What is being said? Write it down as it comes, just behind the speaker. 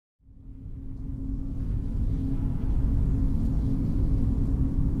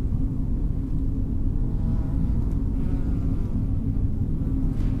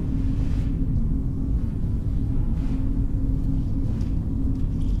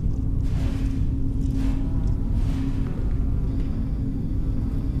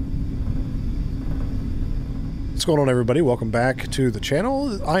What's going on, everybody? Welcome back to the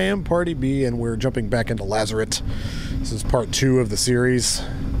channel. I am PartyB, and we're jumping back into Lazaret. This is part 2 of the series.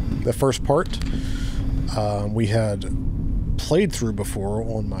 The first part we had played through before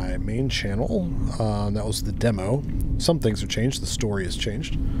on my main channel. That was the demo. Some things have changed. The story has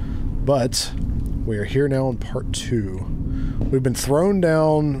changed. But we are here now in part 2. We've been thrown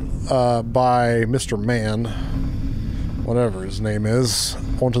down by Mr. Man, whatever his name is,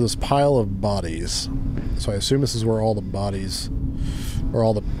 onto this pile of bodies. So I assume this is where all the bodies,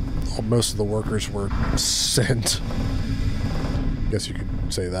 or most of the workers were sent. Guess you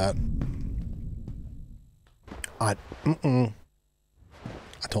could say that. I don't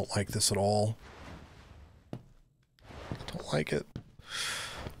like this at all. I don't like it.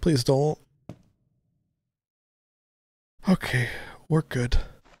 Please don't. Okay, we're good.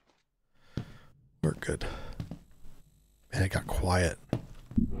 We're good. Man, it got quiet.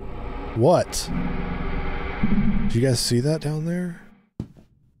 What? Do you guys see that down there?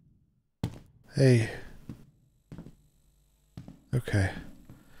 Hey. Okay.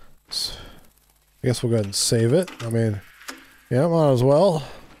 So, I guess we'll go ahead and save it. I mean, yeah, might as well.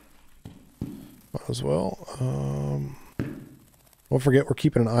 Might as well. Don't forget, we're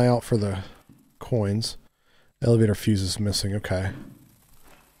keeping an eye out for the coins. Elevator fuse is missing. Okay.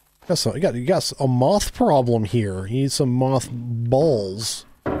 You got a moth problem here. You need some moth balls.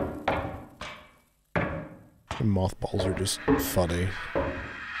 And mothballs are just funny.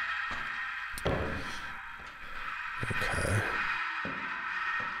 Okay.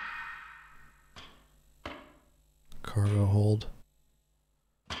 Cargo hold.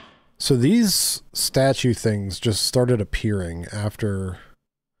 So these statue things just started appearing after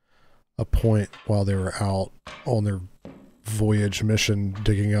a point while they were out on their voyage mission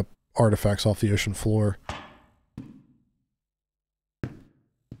digging up artifacts off the ocean floor.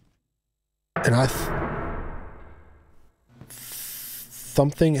 And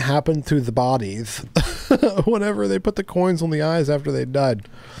something happened to the bodies whenever they put the coins on the eyes after they died.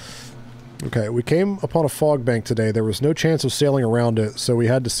 Okay, we came upon a fog bank today. There was no chance of sailing around it, so we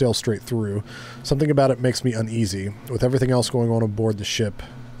had to sail straight through. Something about it makes me uneasy. With everything else going on aboard the ship,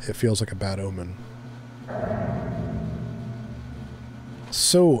 it feels like a bad omen.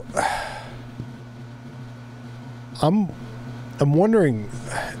 So, I'm wondering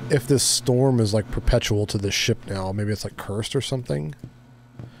if this storm is like perpetual to this ship now. Maybe it's like cursed or something.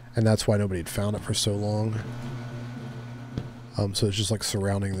 And that's why nobody had found it for so long. So it's just like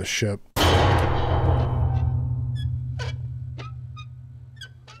surrounding the ship.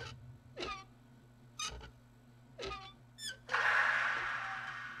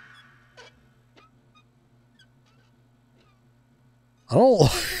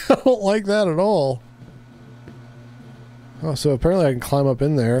 I don't like that at all. Oh, so apparently I can climb up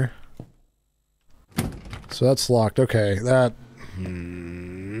in there. So that's locked. Okay, that...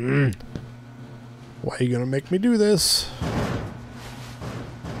 Why are you gonna make me do this?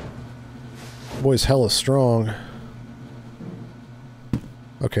 Boy's hella strong.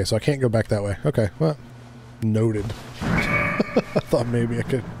 Okay, so I can't go back that way. Okay, well, noted. I thought maybe I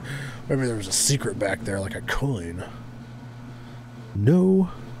could... Maybe there was a secret back there, like a coin. No.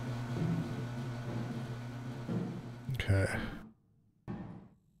 Okay.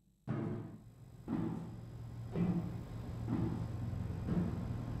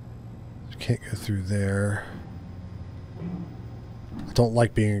 Can't go through there. I don't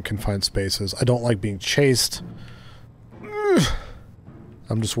like being in confined spaces. I don't like being chased.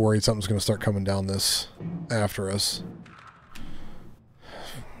 I'm just worried something's going to start coming down this after us.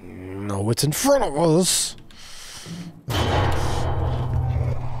 No, it's in front of us.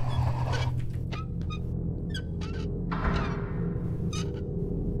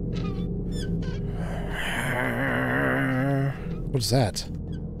 What is that?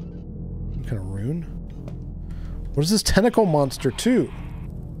 What kind of rune? What is this tentacle monster too?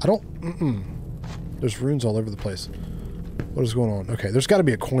 I don't... There's runes all over the place. What is going on? Okay, there's got to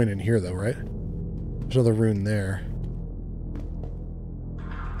be a coin in here though, right? There's another rune there.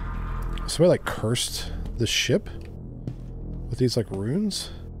 Somebody like cursed the ship with these like runes?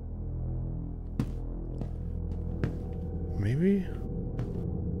 Maybe?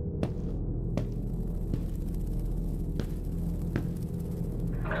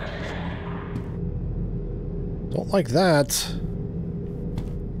 Don't like that.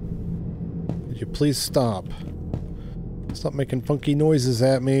 Could you please stop? Stop making funky noises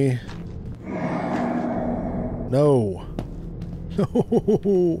at me. No.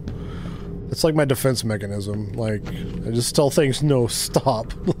 No. It's like my defense mechanism. Like, I just tell things, no,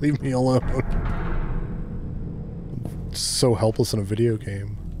 stop. Leave me alone. I'm so helpless in a video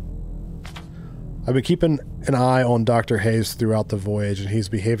game. I've been keeping an eye on Dr. Hayes throughout the voyage, and he's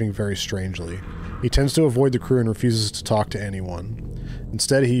behaving very strangely. He tends to avoid the crew and refuses to talk to anyone.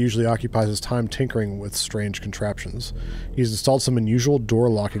 Instead, he usually occupies his time tinkering with strange contraptions. He's installed some unusual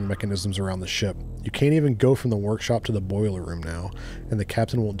door-locking mechanisms around the ship. You can't even go from the workshop to the boiler room now, and the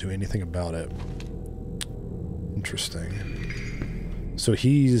captain won't do anything about it. Interesting. So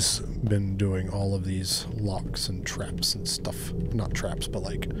he's been doing all of these locks and traps and stuff. Not traps, but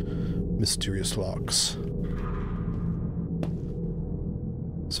like mysterious locks.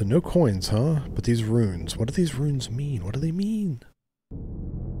 So no coins, huh? But these runes. What do these runes mean? What do they mean?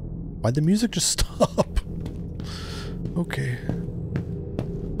 Why'd the music just stop? Okay.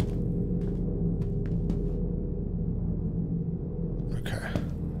 Okay.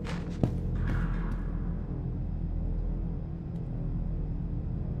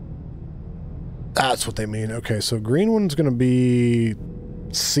 That's what they mean. Okay, so green one's gonna be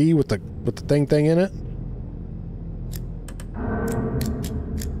C with the thing in it.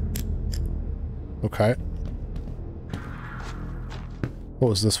 Okay. What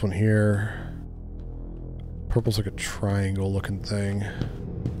was this one here? Purple's like a triangle looking thing.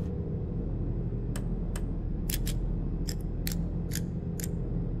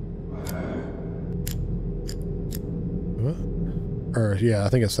 What? Or, yeah, I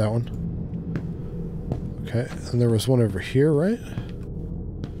think it's that one. Okay, and there was one over here, right?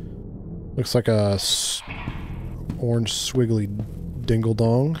 Looks like a orange swiggly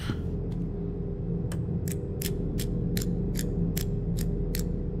dingle-dong.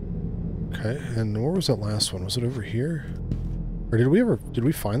 Okay, and where was that last one? Was it over here? Or did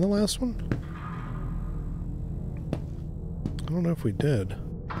we find the last one? I don't know if we did.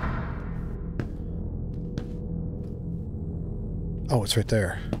 Oh, it's right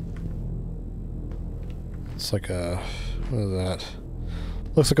there. It's like a, what is that?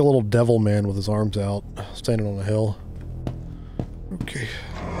 Looks like a little devil man with his arms out, standing on a hill. Okay.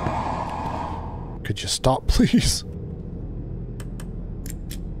 Could you stop, please?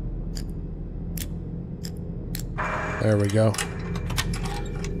 There we go.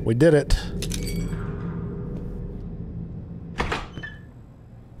 We did it.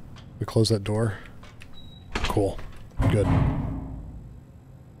 We close that door. Cool. Good.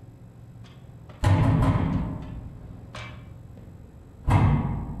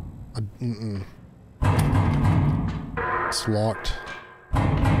 It's locked.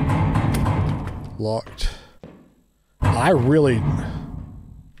 Locked. I really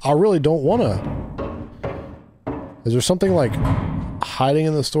don't want to. Is there something like hiding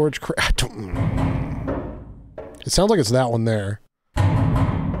in the storage crate? It sounds like it's that one there.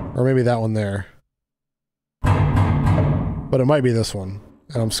 Or maybe that one there. But it might be this one.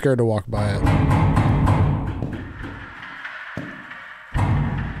 And I'm scared to walk by it.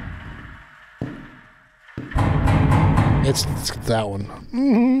 It's that one.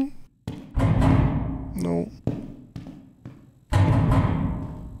 No.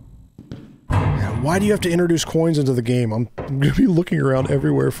 Man, why do you have to introduce coins into the game? I'm going to be looking around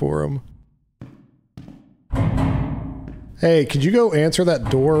everywhere for them. Hey, could you go answer that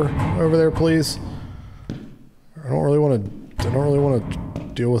door over there, please? I don't really want to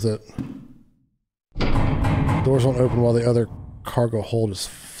deal with it. Doors won't open while the other cargo hold is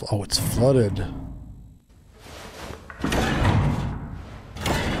oh, it's flooded.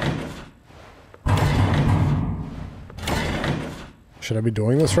 Should I be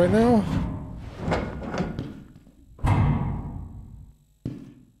doing this right now?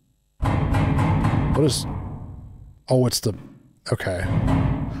 What is... Oh, it's the... Okay.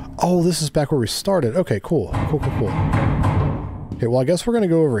 Oh, this is back where we started. Okay, cool. Cool. Okay, well, I guess we're going to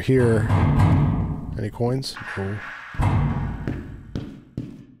go over here. Any coins? Cool.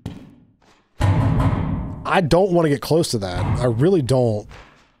 I don't want to get close to that. I really don't.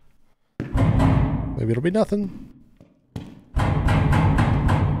 Maybe it'll be nothing.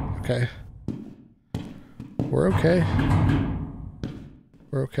 Okay. We're okay.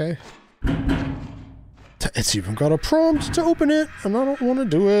 We're okay. It's even got a prompt to open it, and I don't want to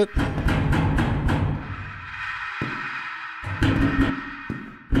do it.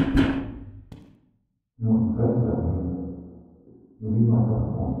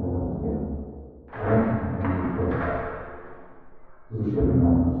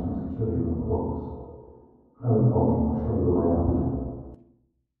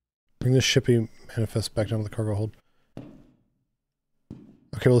 Bring the shipping manifest back down to the cargo hold.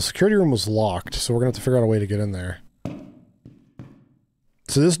 Okay, well the security room was locked, so we're gonna have to figure out a way to get in there.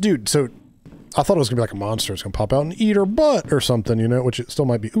 So this dude, so I thought it was gonna be like a monster. It's gonna pop out and eat her butt or something, you know, which it still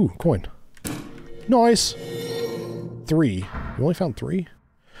might be. Ooh, coin. Nice. 3. You only found 3?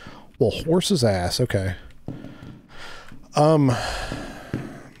 Well, horse's ass. Okay. I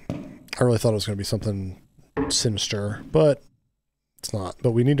really thought it was going to be something sinister, but it's not.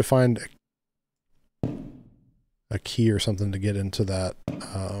 But we need to find a key or something to get into that,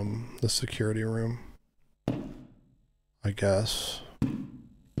 the security room, I guess.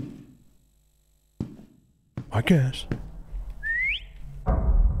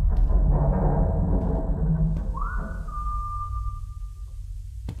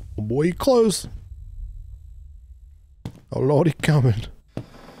 Oh boy, you close. Oh Lord, he coming.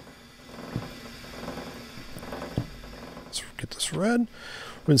 Let's get this red.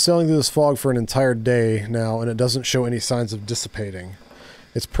 We've been sailing through this fog for an entire day now, and it doesn't show any signs of dissipating.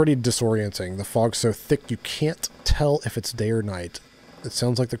 It's pretty disorienting. The fog's so thick you can't tell if it's day or night. It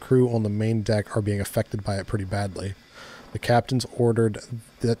sounds like the crew on the main deck are being affected by it pretty badly. The captain's ordered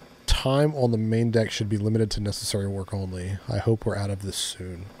that time on the main deck should be limited to necessary work only. I hope we're out of this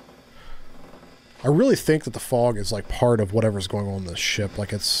soon. I really think that the fog is like part of whatever's going on in the ship. Like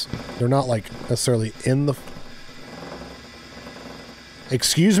they're not like necessarily in the...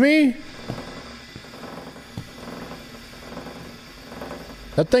 Excuse me?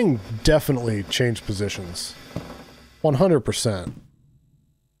 That thing definitely changed positions. 100%.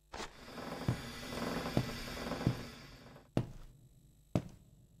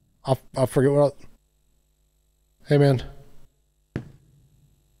 I'll forget what Hey man.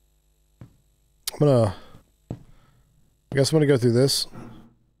 I guess I'm gonna go through this.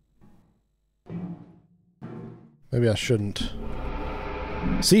 Maybe I shouldn't.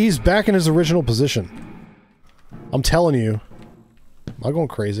 See, he's back in his original position. I'm telling you. Am I going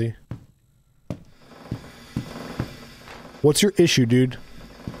crazy? What's your issue, dude?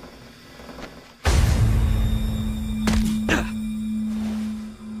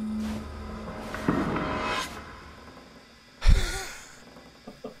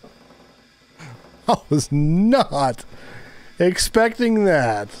 I was not expecting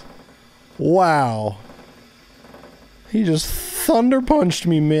that. Wow. He just thunder punched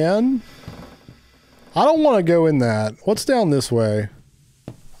me, man. I don't want to go in that. What's down this way?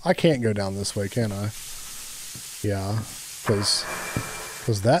 I can't go down this way, can I? Yeah,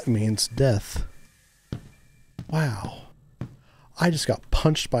 because that means death. Wow. I just got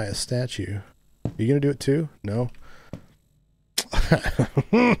punched by a statue. You gonna do it too? No?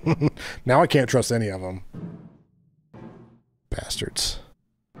 Now I can't trust any of them. Bastards.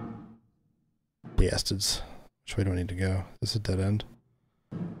 Bastards. Which way do I need to go? Is this a dead end?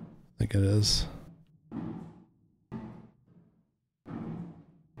 I think it is.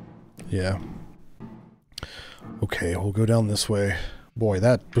 Yeah. Okay, we'll go down this way. Boy,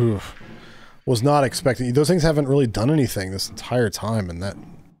 that was not expecting. Those things haven't really done anything this entire time, and that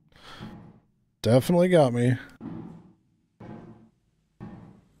definitely got me.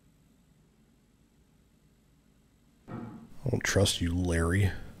 I don't trust you,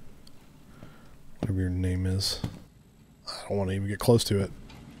 Larry. Whatever your name is. I don't want to even get close to it.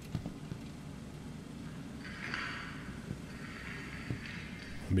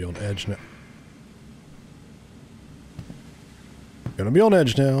 I'll be on edge now. Gonna be on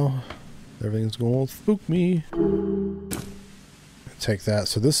edge now. Everything's gonna spook me. Take that.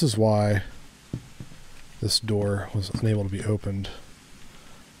 So this is why this door was unable to be opened.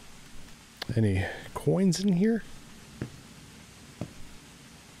 Any coins in here?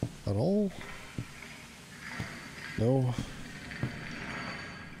 At all? No.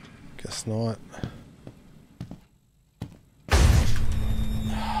 Guess not.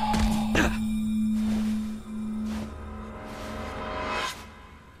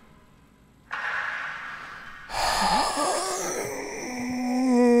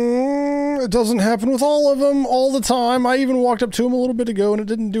 It doesn't happen with all of them all the time. I even walked up to him a little bit ago and it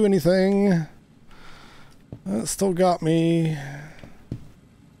didn't do anything. That still got me.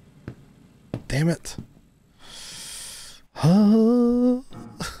 Damn it.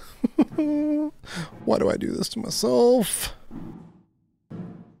 Why do I do this to myself?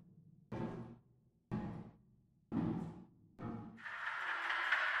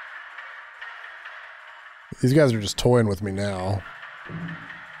 These guys are just toying with me now.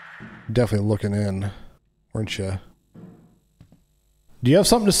 Definitely looking in, weren't you? Do you have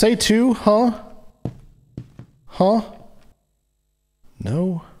something to say too, huh? Huh?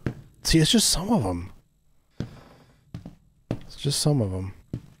 No? See, it's just some of them. It's just some of them.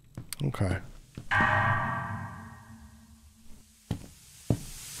 Okay.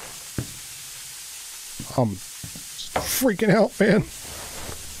 I'm freaking out, man.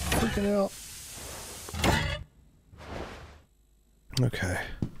 Freaking out. Okay.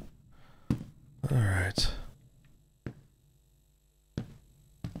 All right.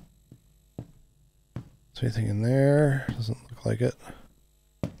 Is anything in there? Doesn't look like it.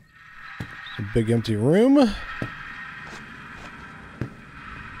 A big empty room.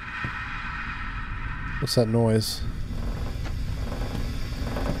 What's that noise?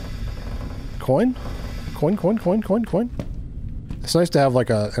 Coin? Coin, coin, coin, coin, coin. It's nice to have like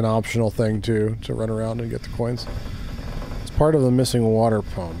an optional thing too, to run around and get the coins. It's part of the missing water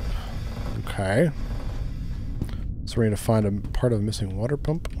pump. Okay. So we're going to find a part of the missing water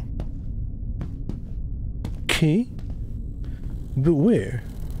pump. Okay. But where?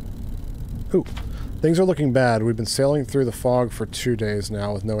 Oh. Things are looking bad. We've been sailing through the fog for 2 days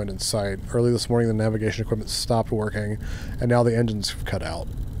now with no end in sight. Early this morning the navigation equipment stopped working, and now the engines have cut out.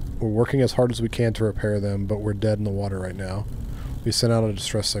 We're working as hard as we can to repair them, but we're dead in the water right now. We sent out a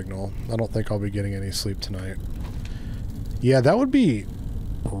distress signal. I don't think I'll be getting any sleep tonight. Yeah, that would be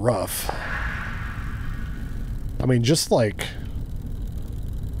rough. I mean, just like...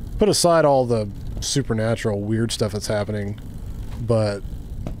 put aside all the supernatural weird stuff that's happening, but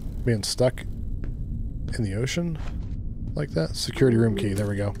being stuck in the ocean like that. Security room key, there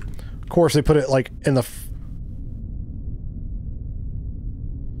we go. Of course they put it like in the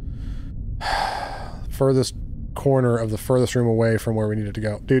furthest corner of the furthest room away from where we needed to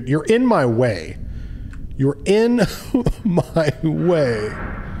go. Dude, you're in my way. You're in my way.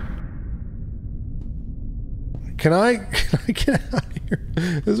 Can I get out of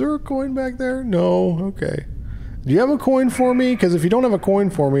here? Is there a coin back there? No, okay. Do you have a coin for me? Because if you don't have a coin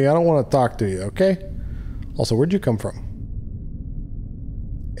for me, I don't want to talk to you, okay? Also, where'd you come from?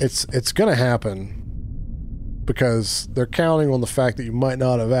 It's gonna happen because they're counting on the fact that you might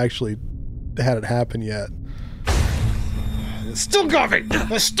not have actually had it happen yet. It still got me!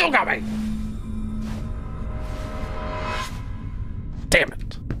 It still got me! Damn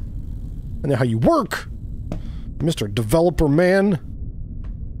it! I know how you work, Mr. Developer Man.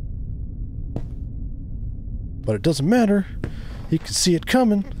 But it doesn't matter. You can see it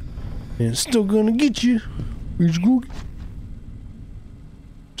coming, and it's still gonna get you.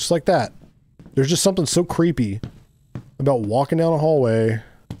 Just like that. There's just something so creepy about walking down a hallway,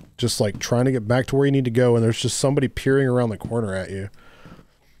 just like trying to get back to where you need to go, and there's just somebody peering around the corner at you.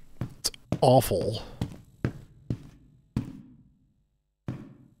 It's awful.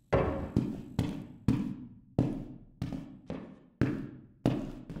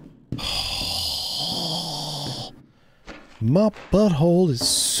 My butthole is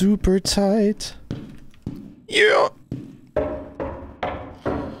super tight. Yeah.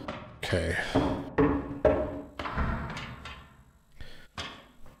 Okay.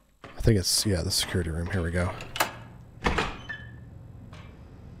 I think it's, yeah, the security room. Here we go.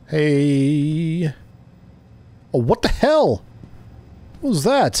 Hey. Oh, what the hell? What was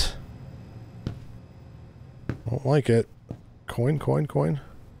that? I don't like it. Coin, coin, coin.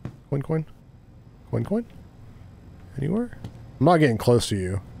 Coin, coin. Coin, coin. Anywhere? I'm not getting close to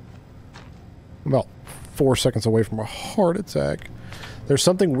you. I'm about 4 seconds away from a heart attack. There's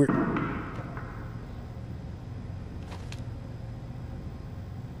something weird.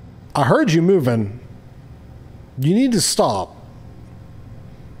 I heard you moving. You need to stop.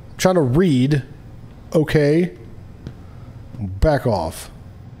 I'm trying to read. Okay. Back off.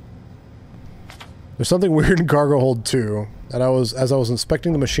 There's something weird in cargo hold 2. And as I was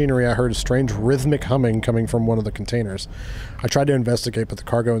inspecting the machinery, I heard a strange rhythmic humming coming from one of the containers. I tried to investigate, but the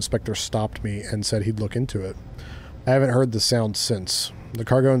cargo inspector stopped me and said he'd look into it. I haven't heard the sound since. The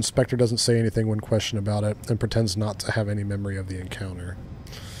cargo inspector doesn't say anything when questioned about it and pretends not to have any memory of the encounter.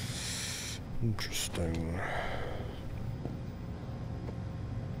 Interesting.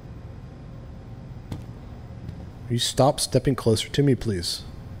 Will you stop stepping closer to me, please?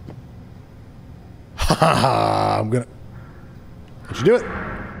 Ha ha ha! I'm gonna... How'd you do it?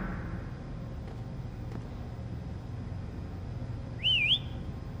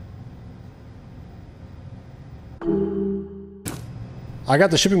 I got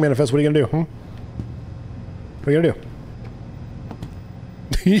the shipping manifest. What are you gonna do? What are you gonna do?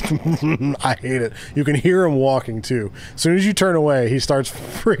 I hate it. You can hear him walking too. As soon as you turn away, he starts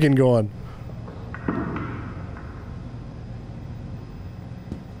freaking going.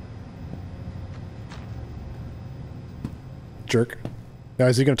 Jerk. Now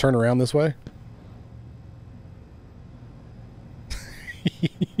is he gonna turn around this way? I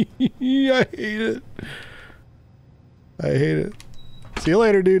hate it. I hate it. See you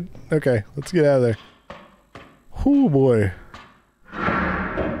later, dude. Okay, let's get out of there. Oh boy.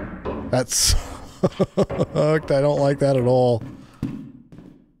 That's sucked. I don't like that at all.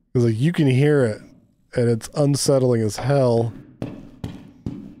 Because like you can hear it, and it's unsettling as hell.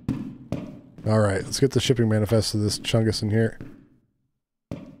 Alright, let's get the shipping manifest of this chungus in here.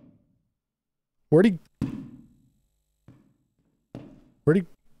 Where'd he... Where'd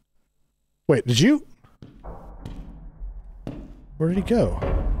he... Wait, did you... Where did he go?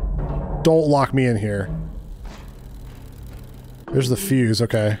 Don't lock me in here. There's the fuse,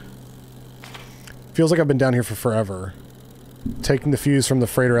 okay. Feels like I've been down here for forever. Taking the fuse from the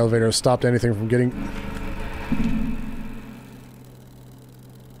freighter elevator has stopped anything from getting...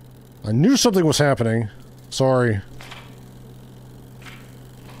 I knew something was happening. Sorry.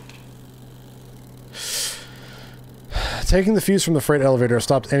 Taking the fuse from the freight elevator has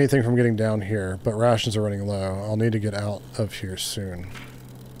stopped anything from getting down here, but rations are running low. I'll need to get out of here soon.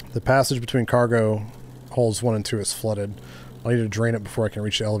 The passage between cargo holds 1 and 2 is flooded. I'll need to drain it before I can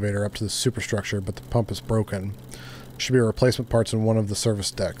reach the elevator up to the superstructure, but the pump is broken. There should be replacement parts in one of the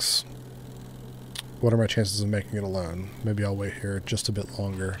service decks. What are my chances of making it alone? Maybe I'll wait here just a bit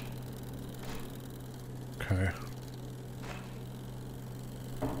longer. Okay.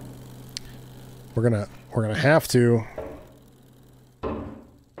 We're gonna have to.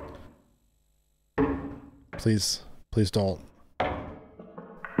 Please, please don't.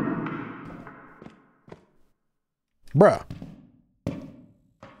 Bruh.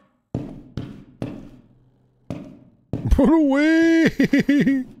 Run away!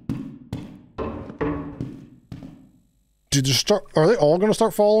 Did you start? Are they all gonna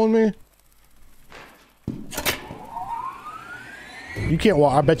start following me? You can't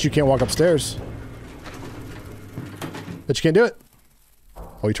walk. I bet you can't walk upstairs. Bet you can't do it.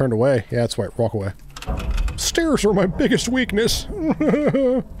 Oh, he turned away. Yeah, that's right. Walk away. Stairs are my biggest weakness.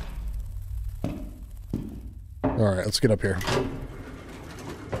 Alright, let's get up here.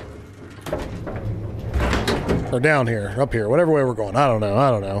 Or down here. Up here. Whatever way we're going. I don't know. I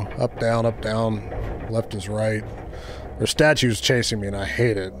don't know. Up, down, left is right. There's statues chasing me and I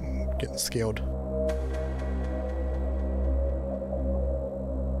hate it. I'm getting scared.